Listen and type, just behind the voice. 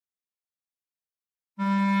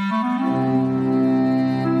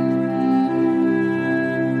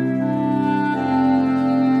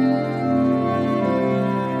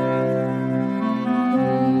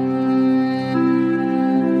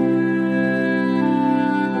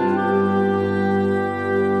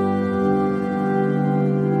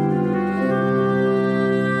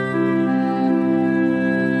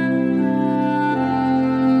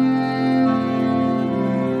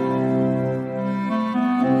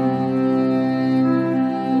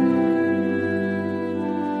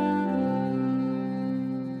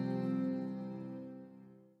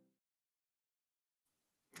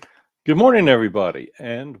Good morning, everybody,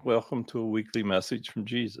 and welcome to a weekly message from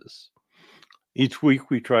Jesus. Each week,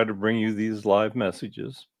 we try to bring you these live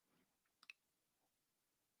messages.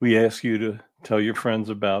 We ask you to tell your friends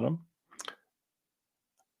about them.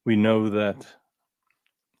 We know that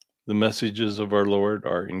the messages of our Lord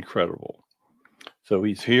are incredible. So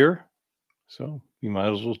he's here, so we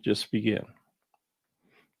might as well just begin.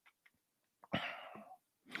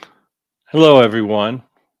 Hello, everyone.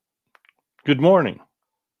 Good morning.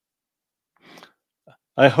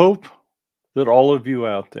 I hope that all of you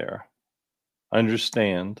out there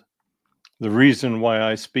understand the reason why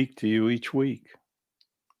I speak to you each week.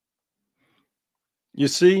 You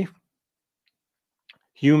see,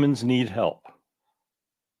 humans need help.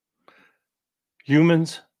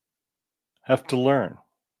 Humans have to learn.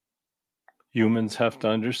 Humans have to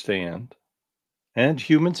understand. And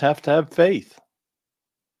humans have to have faith.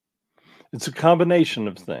 It's a combination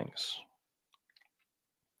of things.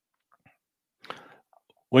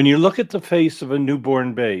 When you look at the face of a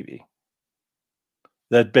newborn baby,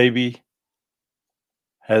 that baby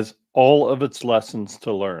has all of its lessons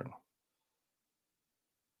to learn.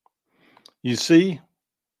 You see,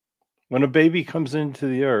 when a baby comes into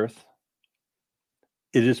the earth,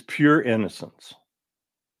 it is pure innocence.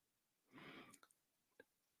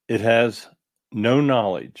 It has no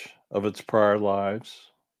knowledge of its prior lives.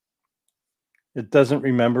 It doesn't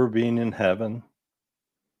remember being in heaven.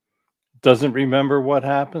 It doesn't remember what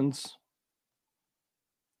happens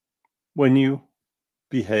when you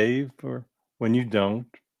behave or when you don't.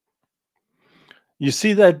 You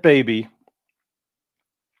see, that baby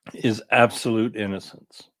is absolute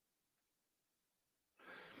innocence.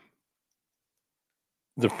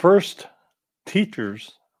 The first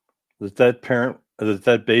teachers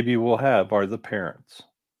that baby will have are the parents.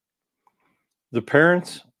 The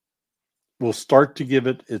parents will start to give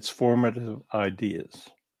it its formative ideas.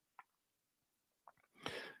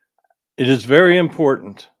 It is very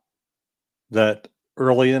important that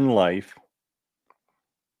early in life,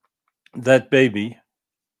 that baby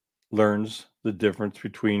learns the difference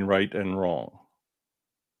between right and wrong.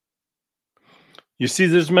 You see,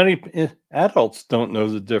 there's many adults don't know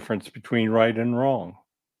the difference between right and wrong.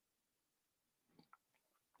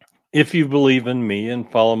 If you believe in me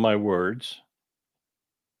and follow my words,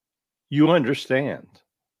 you understand.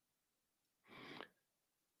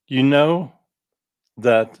 You know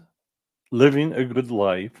that living a good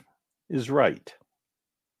life is right.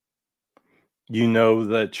 You know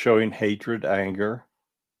that showing hatred, anger,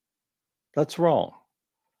 that's wrong.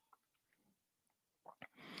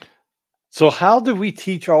 So how do we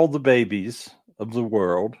teach all the babies of the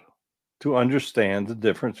world to understand the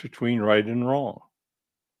difference between right and wrong?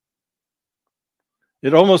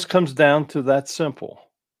 It almost comes down to that simple.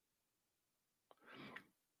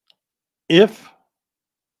 If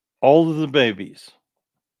all of the babies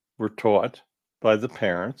were taught by the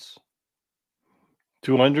parents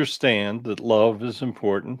to understand that love is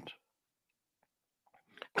important,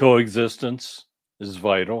 coexistence is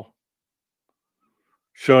vital,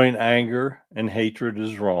 showing anger and hatred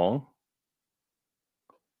is wrong,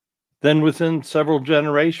 then within several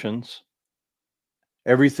generations,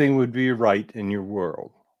 everything would be right in your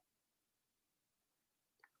world.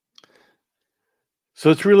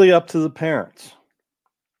 So it's really up to the parents.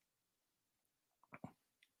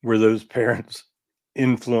 Were those parents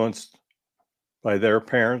influenced by their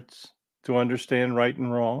parents to understand right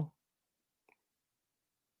and wrong?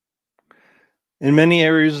 In many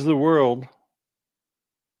areas of the world,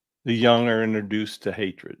 the young are introduced to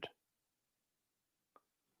hatred.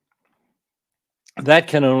 That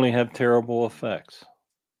can only have terrible effects.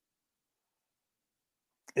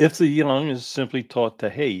 If the young is simply taught to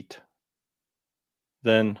hate,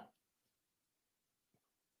 then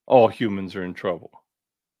all humans are in trouble.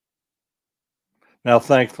 Now,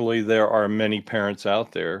 thankfully, there are many parents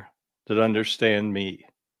out there that understand me,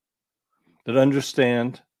 that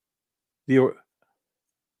understand the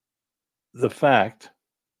fact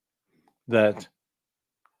that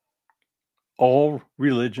all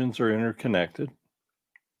religions are interconnected,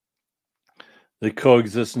 that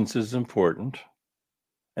coexistence is important,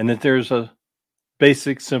 and that there's a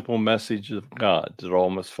basic, simple message of God that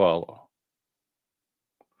all must follow.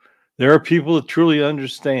 There are people that truly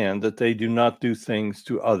understand that they do not do things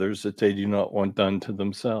to others that they do not want done to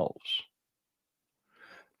themselves.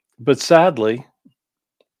 But sadly,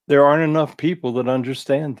 there aren't enough people that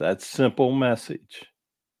understand that simple message.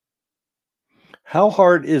 How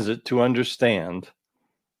hard is it to understand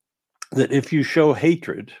that if you show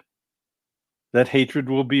hatred, that hatred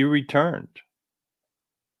will be returned?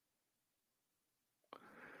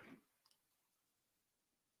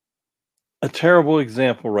 A terrible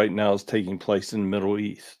example right now is taking place in the Middle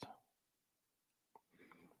East.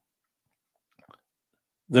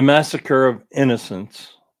 The massacre of innocent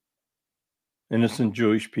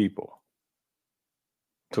Jewish people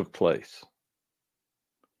took place.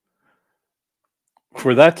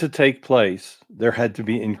 For that to take place, there had to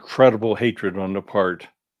be incredible hatred on the part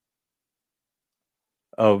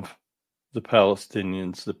of the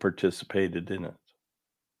Palestinians that participated in it.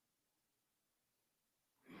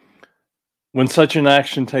 When such an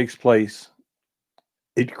action takes place,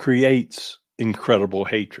 it creates incredible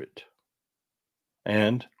hatred,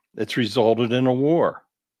 and it's resulted in a war.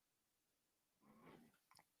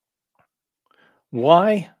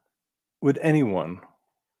 Why would anyone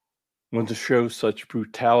want to show such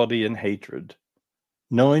brutality and hatred,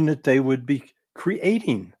 knowing that they would be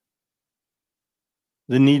creating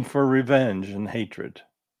the need for revenge and hatred?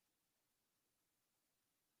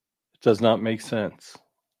 It does not make sense.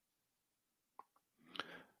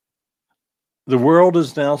 The world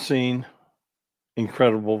is now seeing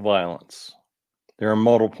incredible violence. There are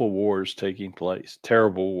multiple wars taking place,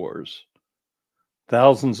 terrible wars.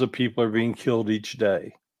 Thousands of people are being killed each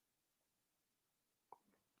day.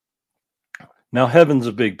 Now, heaven's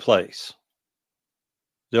a big place.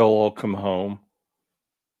 They'll all come home,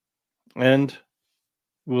 and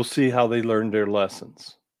we'll see how they learned their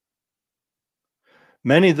lessons.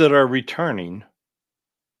 Many that are returning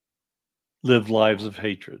live lives of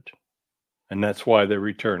hatred, and that's why they're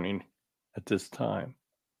returning at this time.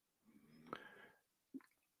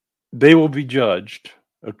 They will be judged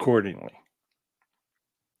accordingly.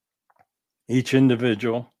 Each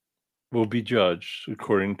individual will be judged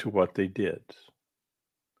according to what they did.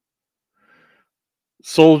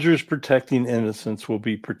 Soldiers protecting innocents will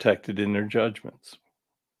be protected in their judgments.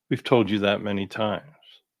 We've told you that many times.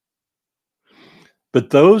 But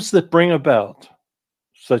those that bring about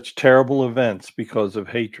such terrible events because of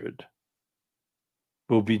hatred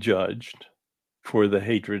will be judged for the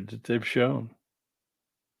hatred that they've shown.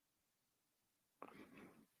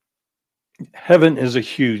 Heaven is a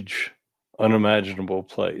huge, unimaginable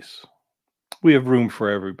place. We have room for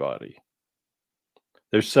everybody.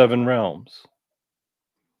 There's 7 realms.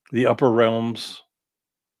 The upper realms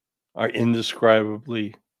are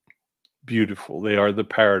indescribably beautiful. They are the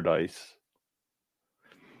paradise.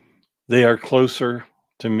 They are closer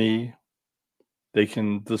to me.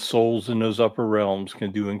 The souls in those upper realms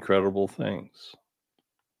can do incredible things.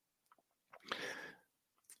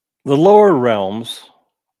 The lower realms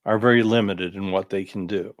are very limited in what they can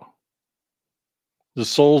do. The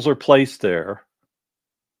souls are placed there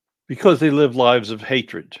because they live lives of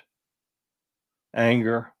hatred,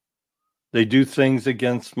 anger. They do things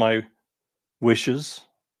against my wishes,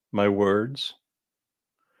 my words,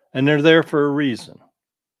 and they're there for a reason.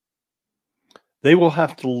 They will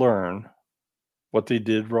have to learn what they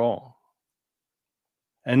did wrong.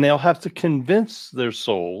 And they'll have to convince their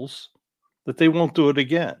souls that they won't do it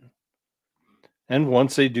again. And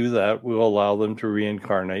once they do that, we'll allow them to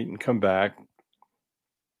reincarnate and come back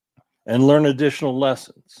and learn additional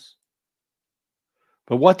lessons.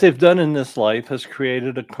 But what they've done in this life has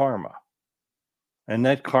created a karma. And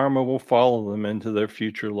that karma will follow them into their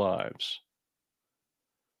future lives.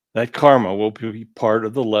 That karma will be part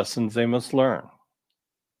of the lessons they must learn.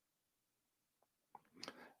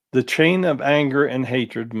 The chain of anger and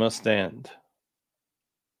hatred must end.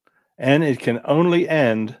 And it can only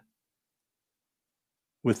end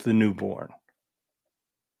with the newborn.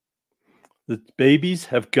 The babies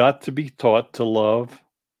have got to be taught to love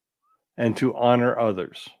and to honor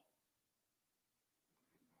others.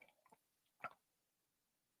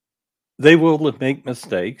 They will make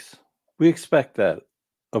mistakes. We expect that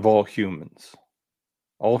of all humans.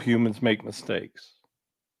 All humans make mistakes.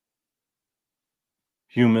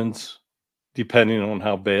 Humans, depending on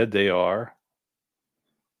how bad they are,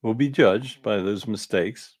 will be judged by those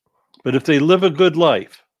mistakes. But if they live a good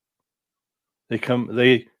life,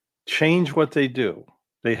 they change what they do.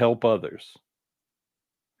 They help others.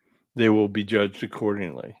 They will be judged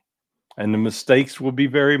accordingly. And the mistakes will be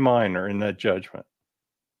very minor in that judgment.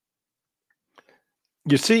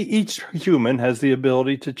 You see, each human has the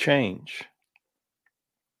ability to change.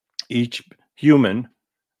 Each human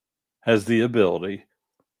has the ability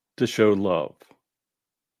to show love.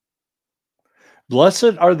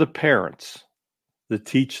 Blessed are the parents that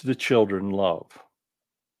teach the children love.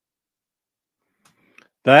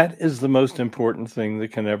 That is the most important thing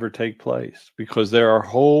that can ever take place, because there are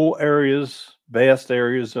whole areas, vast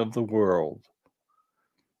areas of the world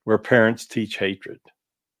where parents teach hatred.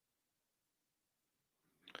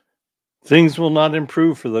 Things will not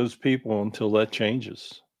improve for those people until that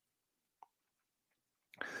changes.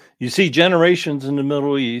 You see, generations in the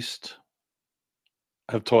Middle East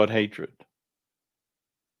have taught hatred.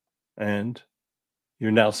 And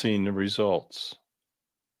you're now seeing the results.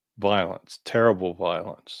 Violence, terrible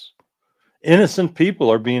violence. Innocent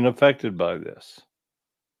people are being affected by this.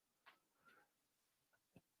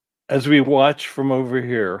 As we watch from over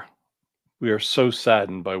here, we are so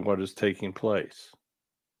saddened by what is taking place.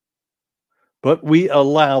 But we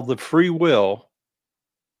allow the free will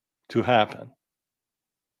to happen.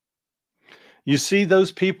 You see,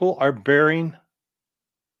 those people are bearing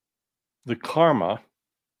the karma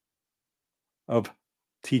of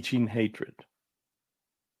teaching hatred.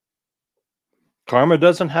 Karma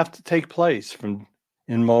doesn't have to take place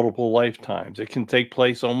in multiple lifetimes. It can take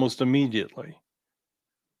place almost immediately.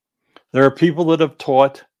 There are people that have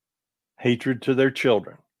taught hatred to their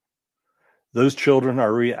children. Those children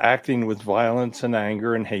are reacting with violence and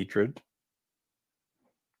anger and hatred.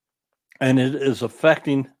 And it is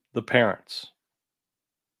affecting the parents.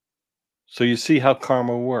 So you see how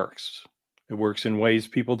karma works. It works in ways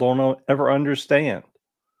people don't ever understand.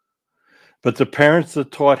 But the parents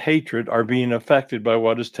that taught hatred are being affected by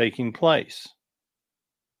what is taking place.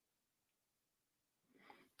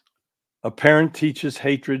 A parent teaches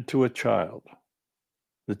hatred to a child.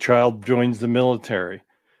 The child joins the military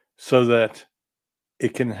so that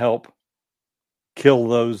it can help kill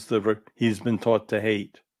those that he's been taught to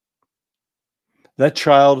hate. That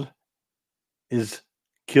child is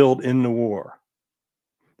killed in the war.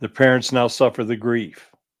 The parents now suffer the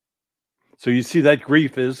grief. So you see, that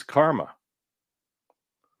grief is karma.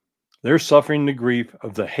 They're suffering the grief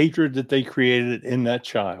of the hatred that they created in that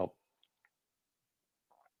child.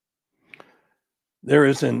 There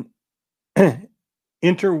is an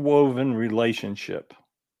interwoven relationship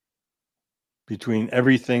between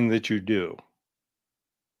everything that you do.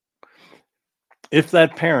 If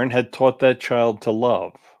that parent had taught that child to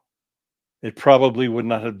love, it probably would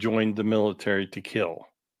not have joined the military to kill.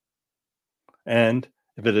 And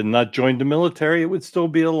if it had not joined the military, it would still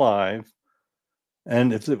be alive.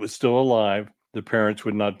 And if it was still alive, the parents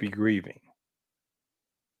would not be grieving.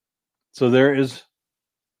 So there is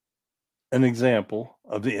an example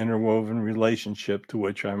of the interwoven relationship to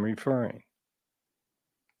which I'm referring.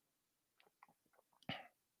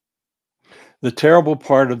 The terrible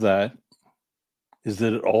part of that is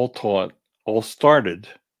that it all started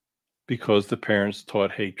because the parents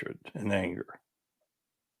taught hatred and anger.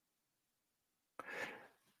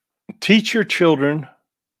 Teach your children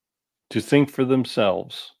to think for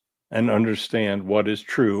themselves and understand what is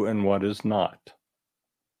true and what is not.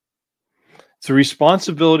 It's the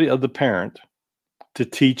responsibility of the parent to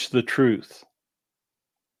teach the truth.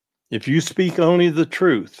 If you speak only the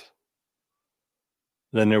truth,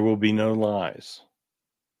 then there will be no lies.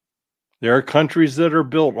 There are countries that are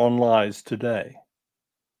built on lies today.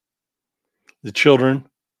 The children,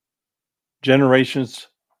 generations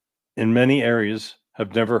in many areas,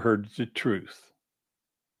 have never heard the truth.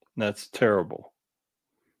 That's terrible.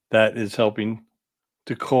 That is helping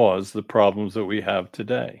to cause the problems that we have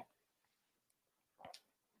today.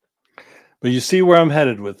 But you see where I'm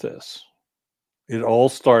headed with this. It all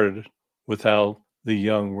started with how the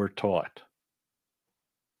young were taught.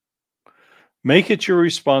 Make it your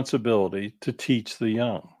responsibility to teach the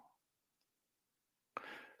young.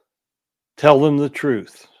 Tell them the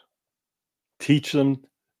truth. Teach them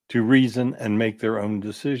to reason and make their own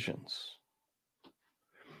decisions.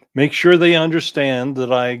 Make sure they understand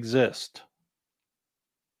that I exist.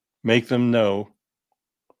 Make them know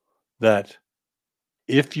that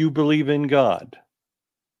if you believe in God,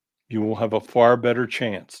 you will have a far better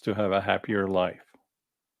chance to have a happier life.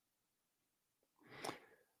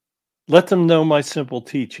 Let them know my simple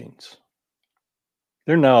teachings.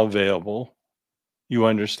 They're now available. You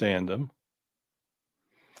understand them.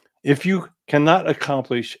 If you cannot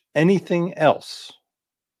accomplish anything else,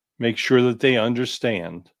 make sure that they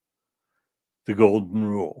understand the golden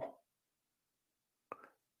rule.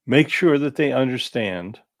 Make sure that they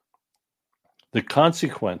understand the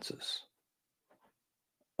consequences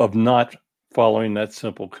of not following that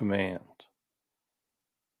simple command.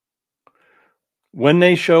 When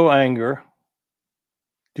they show anger,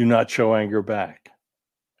 do not show anger back.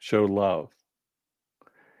 Show love.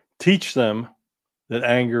 Teach them that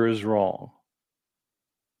anger is wrong.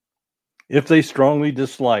 If they strongly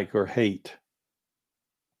dislike or hate,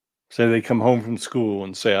 say they come home from school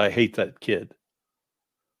and say, I hate that kid.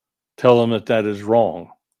 Tell them that that is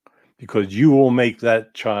wrong, because you will make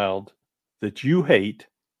that child that you hate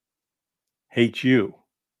you.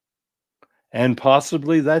 And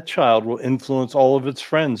possibly that child will influence all of its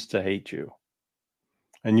friends to hate you.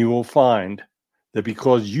 And you will find that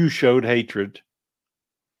because you showed hatred,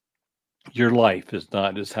 your life is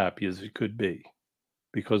not as happy as it could be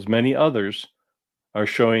because many others are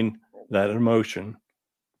showing that emotion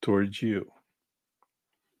towards you.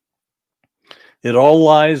 It all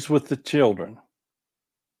lies with the children.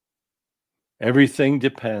 Everything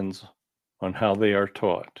depends on how they are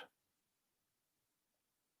taught.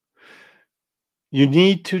 You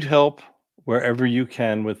need to help wherever you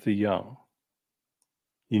can with the young.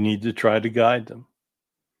 You need to try to guide them.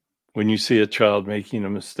 When you see a child making a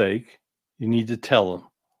mistake, you need to tell them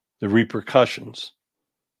the repercussions,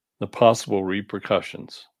 the possible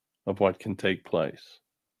repercussions of what can take place.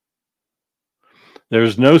 There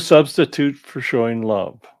is no substitute for showing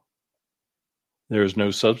love. There is no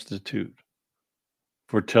substitute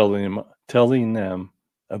for telling them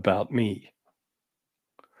about me.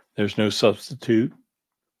 There's no substitute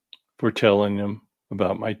for telling them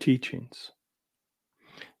about my teachings.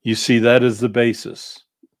 You see, that is the basis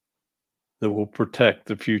that will protect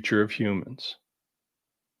the future of humans.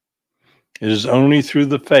 It is only through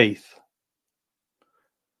the faith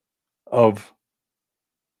of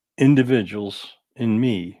individuals in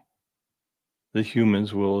me that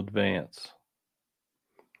humans will advance.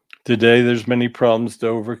 Today, there's many problems to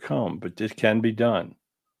overcome, but it can be done.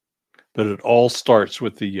 But it all starts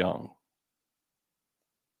with the young.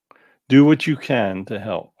 Do what you can to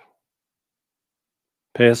help.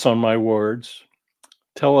 Pass on my words.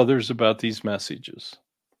 Tell others about these messages.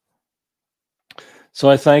 So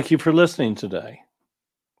I thank you for listening today.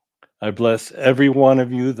 I bless every one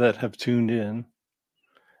of you that have tuned in,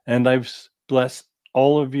 and I've blessed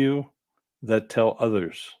all of you that tell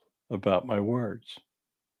others about my words.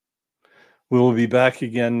 We will be back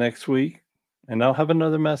again next week, and I'll have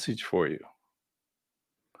another message for you.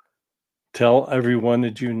 Tell everyone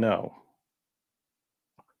that you know,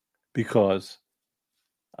 because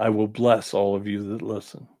I will bless all of you that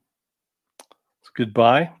listen. So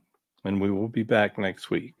goodbye, and we will be back next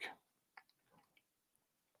week.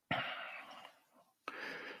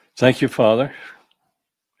 Thank you, Father.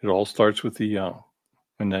 It all starts with the young,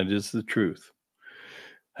 and that is the truth.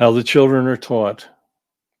 How the children are taught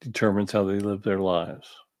determines how they live their lives.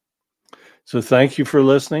 So thank you for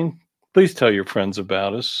listening. Please tell your friends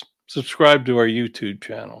about us. Subscribe to our YouTube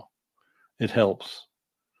channel. It helps.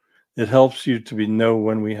 It helps you to know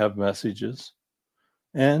when we have messages,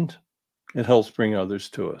 and it helps bring others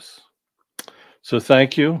to us. So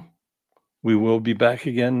thank you. We will be back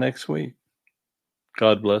again next week.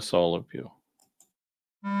 God bless all of you.